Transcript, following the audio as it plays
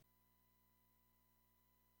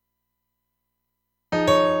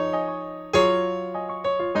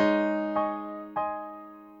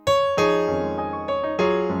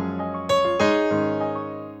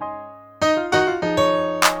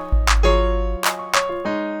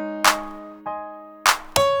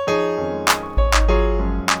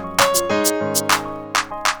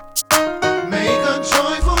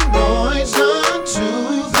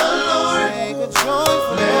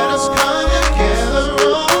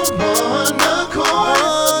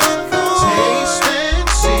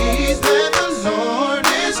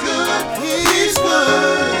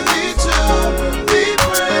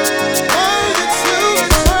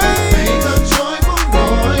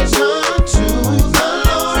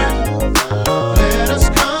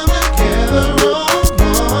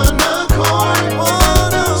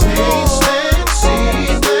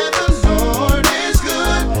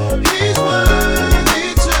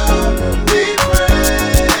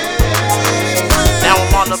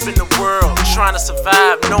trying to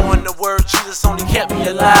survive, knowing the word Jesus only kept me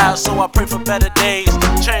alive. So I pray for better days,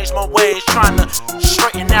 change my ways, trying to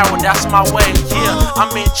straighten out, that's my way. Yeah,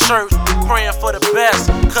 I'm in church, praying for the best,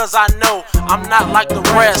 cause I know I'm not like the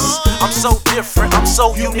rest. I'm so different, I'm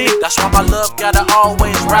so unique, that's why my love gotta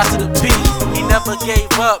always rise to the peak. He never gave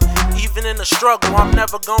up, even in the struggle, I'm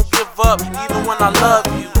never gonna give up, even when I love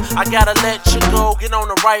you. I gotta let you go, get on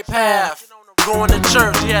the right path. Going to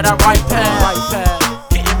church, yeah, that right path.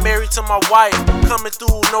 Getting married to my wife, coming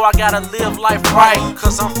through, know I gotta live life right.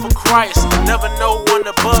 Cause I'm for Christ, never no one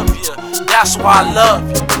above you, that's why I love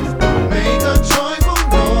you. Make a joyful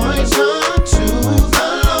noise unto the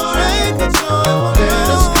Lord. Make a joyful noise. Let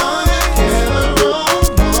us come together on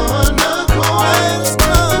one accord.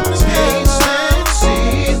 Taste and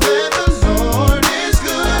see that the Lord is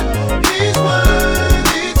good. He's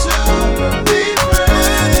worthy to be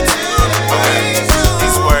praised.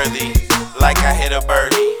 He's worthy, like I hit a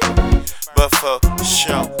birdie. But for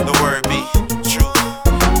sure, the word be true.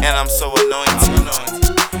 And I'm so anointed.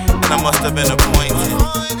 And I must have been appointed.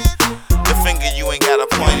 The finger you ain't gotta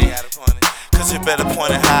point it, cause you better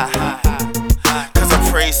point it high. Cause I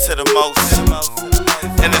praise to the most,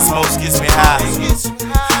 and this most gets me high.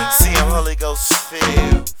 See him Holy Ghost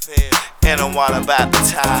filled, and I'm water about the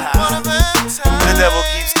time. The devil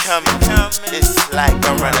keeps coming, it's like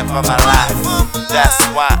I'm running for my life. That's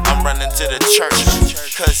why I'm running to the church,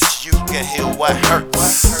 cause you can heal what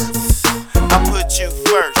hurts. I put you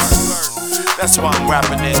first, that's why I'm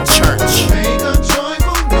rapping in church. Make a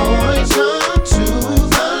joyful noise unto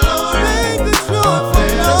the Lord. Make the joyful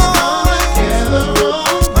noise. Let us come together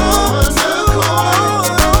on one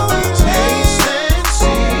accord. Taste and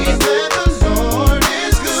see that the Lord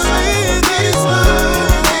is good. He's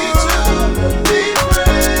worthy to be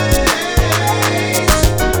praised.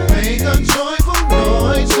 Make a joyful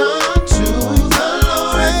noise unto the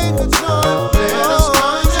Lord. Let us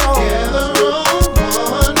come together on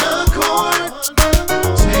one accord.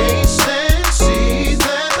 Taste and see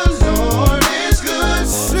that the Lord is good.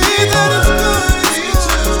 See that it's worthy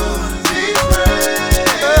to be praised.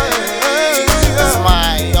 It's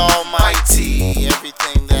my almighty.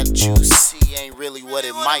 Everything that you see ain't really what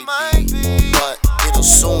it might be, but it'll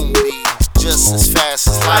soon be just as fast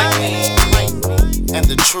as lightning. And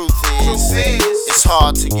the truth is, it's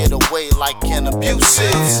hard to get away like an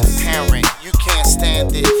abusive parent. You can't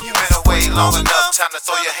stand it. You've been away long enough, time to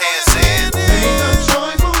throw your hands in.